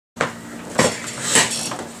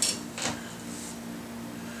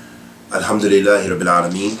Alhamdulillahi Rabbil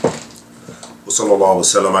Alameen. Wa sallallahu wa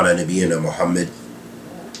sallam ala nabiyyina Muhammad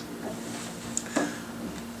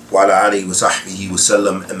wa ala alihi wa sahbihi wa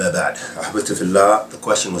sallam amma ba'd. Ahbabtu fillah, the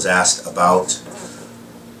question was asked about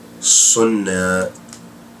Sunnah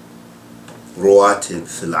Rawaafidh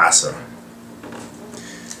fil Asr.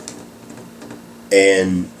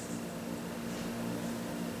 And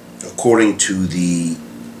according to the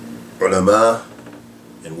ulama,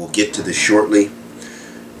 and we'll get to this shortly,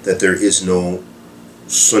 that there is no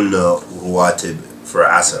Sunnah Rawaafidh for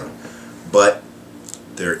Asr, but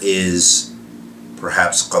there is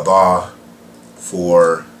perhaps Qada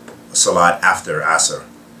for Salat after Asr.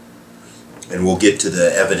 And we'll get to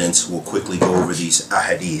the evidence. We'll quickly go over these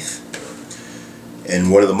Hadeeth.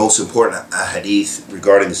 And one of the most important Hadeeth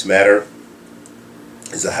regarding this matter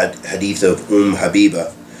is the Hadeeth of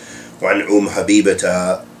Habiba. وعن حبيبة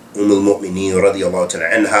المؤمنين رضي الله تعالى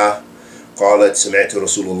عنها قالت سمعت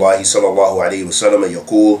رسول الله صلى الله عليه وسلم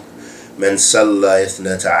يقول من صلى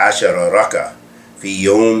 12 ركعة في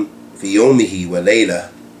يومه وليلة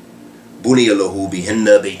بني له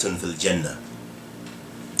بهن بيت في الجنة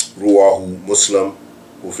رواه مسلم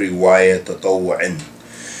وفي رواية تطوع.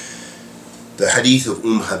 The hadith of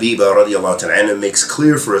Habiba رضي الله تعالى عنها makes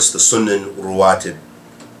clear for us the Sunnah Rawaafidh,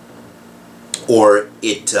 or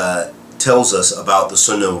it tells us about the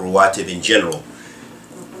Sunnah Rawaafidh in general.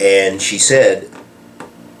 And she said,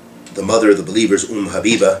 the mother of the believers,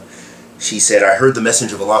 Habiba, she said, I heard the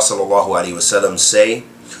Messenger of Allah sallallahu alaihi wasallam say,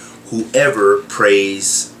 whoever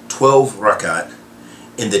prays 12 rakat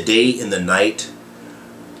in the day and the night,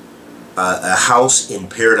 a house in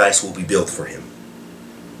paradise will be built for him.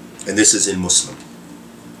 And this is in Muslim.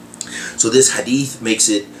 So this hadith makes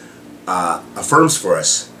it, affirms for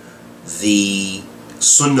us the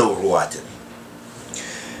Sunnah Rawaafidh.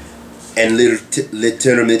 And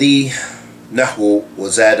للترمذي نحو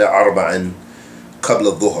وزاد 4 قبل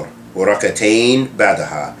الظهر وركعتين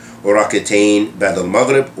بعدها وركعتين بعد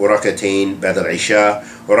المغرب وركعتين بعد العشاء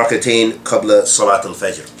وركعتين قبل صلاة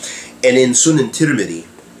الفجر. And in Sunan Tirmidhi,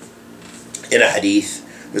 in a hadith,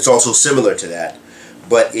 it's also similar to that,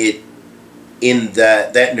 but in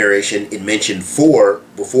that narration it mentioned 4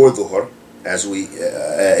 before Dhuhr, as we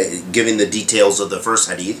giving the details of the first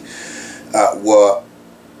hadith, wa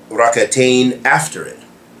rakatain after it,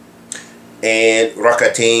 and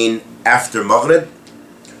rakatain after Maghrib,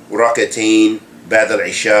 rakatain ba'd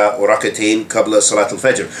al-Isha, or rakatain qabla Salat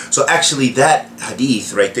al-Fajr. So actually that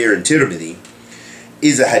hadith right there in Tirmidhi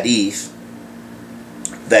is a hadith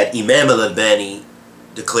that Imam Al-Albani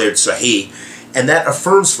declared Sahih, and that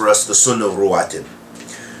affirms for us the Sunnah Rawaafidh.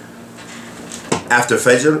 After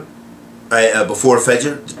Fajr, before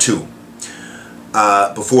Fajr, 2.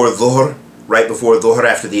 Before Dhuhr, right before Dhuhr,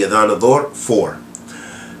 after the Adhan of Dhuhr, 4.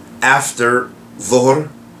 After Dhuhr,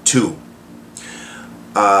 2.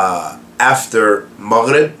 After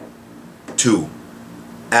Maghrib, 2.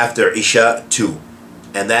 After Isha, 2.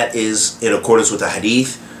 And that is in accordance with the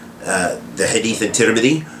Hadith in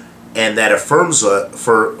Tirmidhi, and that affirms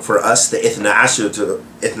for us the Ithna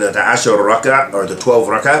Ashar Rak'ah, or the 12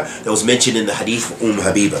 Rak'ah that was mentioned in the Hadith of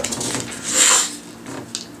Habiba.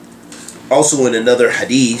 Also in another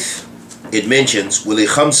Hadith, it mentions وَلِي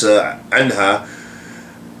خَمْسَ عَنْهَا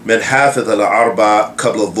مَنْ حَافِظَ الْأَرْبَعَ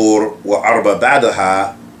قَبْلَ الظُّهْرِ وَأَرْبَعَ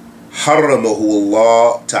بَعْدَهَا حَرَّمَهُ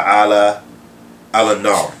اللَّهُ تَعَالَى عَلَى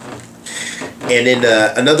النَّارِ. And in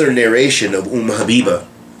another narration of Habiba,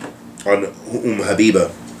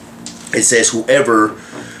 it says whoever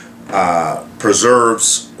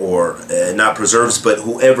preserves, or not preserves, but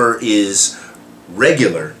whoever is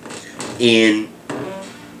regular in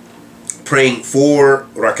praying 4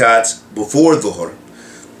 rakats before Dhuhr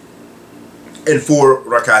and 4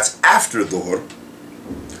 rakats after Dhuhr,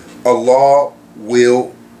 Allah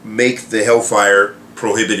will make the hellfire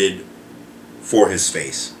prohibited for his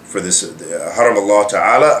face. For this, haram Allah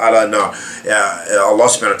Ta'ala ala nar. Allah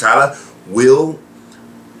subhanahu wa ta'ala will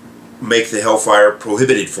make the hellfire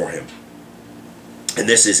prohibited for him. And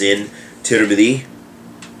this is in Tirmidhi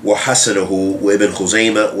wa hasanahu wa ibn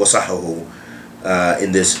Khuzaymah wa sahahu.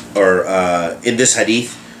 In this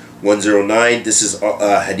hadith 109, this is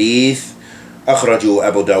hadith أخرجه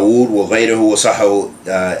أبو داود وغيره وصححه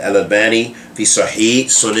Al-Albani في صحيح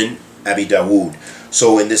سنن أبي داود.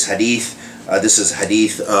 So in this hadith, this is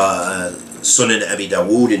hadith Sunan Abi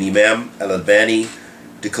Dawood, and Imam Al-Albani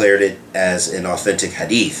declared it as an authentic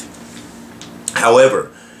hadith.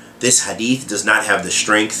 However, this hadith does not have the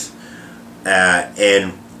strength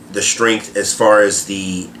and the strength as far as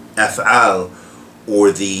the af'al,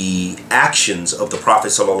 or the actions of the Prophet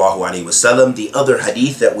sallallahu alaihi wasallam. The other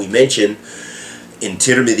hadith that we mentioned in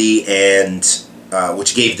Tirmidhi and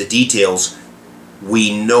which gave the details,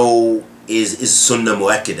 we know is sunnah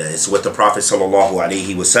mu'akkada. It's what the Prophet sallallahu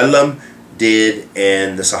alaihi wasallam did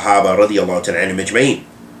and the Sahaba radiyallahu ta'ala anhum ajma'in.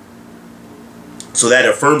 So that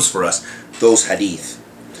affirms for us those hadith.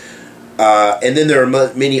 And then there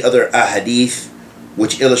are many other ahadith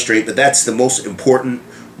which illustrate, but that's the most important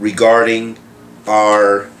regarding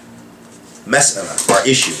our mas'ala, our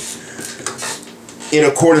issue. In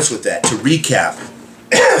accordance with that, to recap,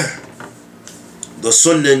 the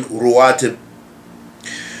sunnah ruwatib,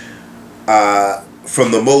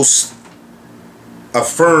 from the most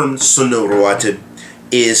affirmed sunnah ruwatib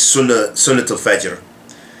is sunnatul fajr,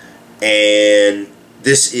 and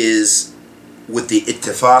this is with the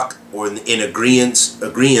ittifaq, or in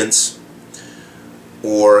agreeance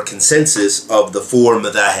or consensus of the four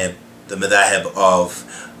madhahib, the madhahib of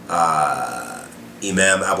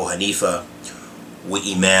Imam Abu Hanifa, wa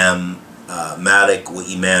Imam Malik, wa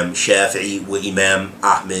Imam Shafi'i, wa Imam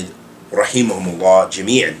Ahmed, rahimahumullah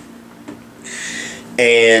jami'an.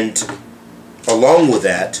 And along with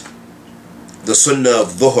that, the sunnah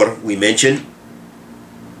of dhuhr we mentioned,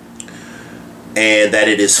 and that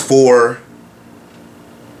it is 4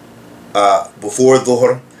 before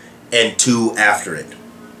dhuhr and 2 after it,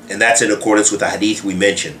 and that's in accordance with the hadith we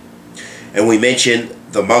mentioned. And we mentioned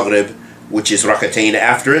the maghrib, which is rak'atayn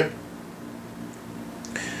after it,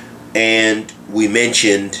 and we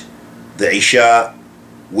mentioned the isha,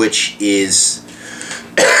 which is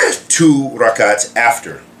 2 rakats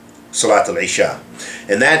after salat al-isha.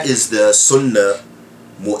 And that is the sunnah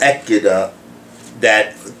mu'akkida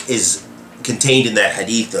that is contained in that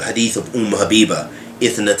hadith, the hadith of Habiba,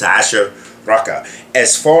 ithnata ashar raka.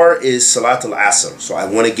 As far as salat al-asr, so I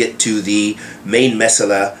want to get to the main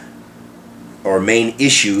masala or main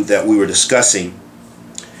issue that we were discussing,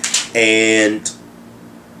 and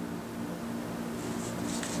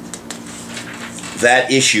that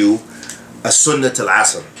issue, sunnat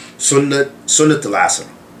al-asr. Sunnat al-asr.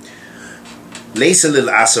 ليس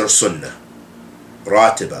للعصر سنة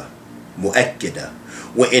راتبة مؤكدة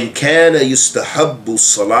وإن كان يستحب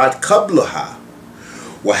الصلاة قبلها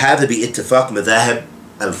وهذا باتفاق مذاهب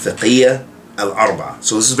الفقهية الأربعة.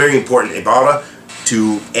 So this is very important ibara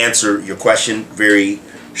to answer your question, very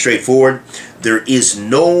straightforward. There is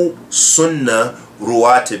no sunnah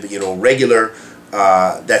ruwatib, regular,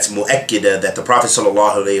 that's mu'akkida, that the Prophet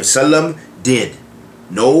sallallahu alaihi wasallam did.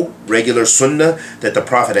 No regular sunnah that the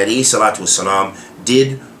Prophet alayhi salatu wasalam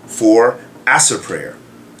did for Asr prayer,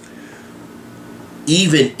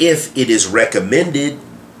 even if it is recommended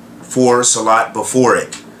for salat before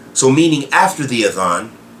it. So meaning after the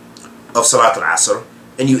adhan of salat al-asr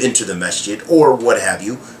and you enter the masjid or what have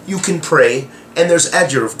you, you can pray, and there's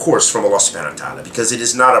ajr, of course, from Allah subhanahu wa ta'ala, because it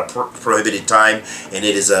is not a prohibited time, and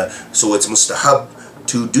it is so it's mustahab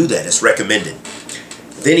to do that. It's recommended.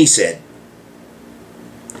 Then he said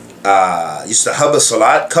يستحب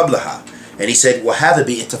الصلاة قبلها, and he said وهذا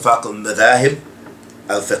باتفاق المذاهب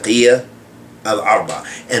الفقهية الأربعة,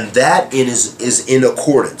 and that is in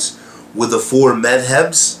accordance with the 4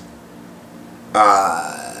 madhabs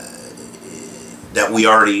that we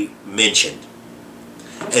already mentioned.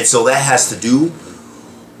 And so that has to do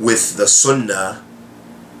with the sunnah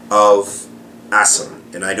of Asr,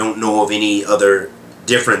 and I don't know of any other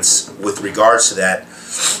difference with regards to that,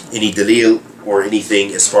 any dalil or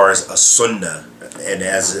anything as far as a sunnah, and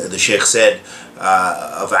as the Sheikh said,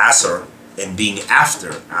 of Asr and being after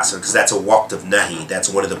Asr, because that's a waqt of nahi, that's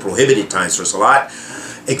one of the prohibited times for salat,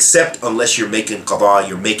 except unless you're making qada,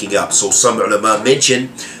 you're making up. So some ulama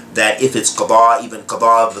mention that if it's qada, even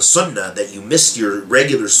qada of the sunnah, that you missed your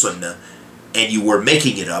regular sunnah and you were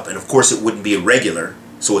making it up, and of course it wouldn't be a regular,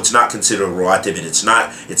 so it's not considered rawatib, and it's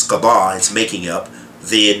qada, it's making up,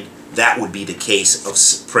 then that would be the case of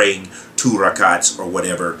praying 2 rakats or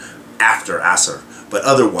whatever after Asr. But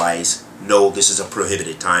otherwise, no, this is a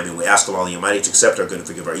prohibited time, and we ask Allah the Almighty to accept our good and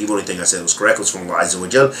forgive our evil. Anything I said was correct was from Allah Azza wa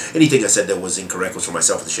Jal. Anything I said that was incorrect was from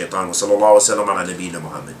myself and the shaitan. Wa sallallahu wa sallam ala nabiyyina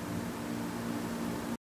Muhammad.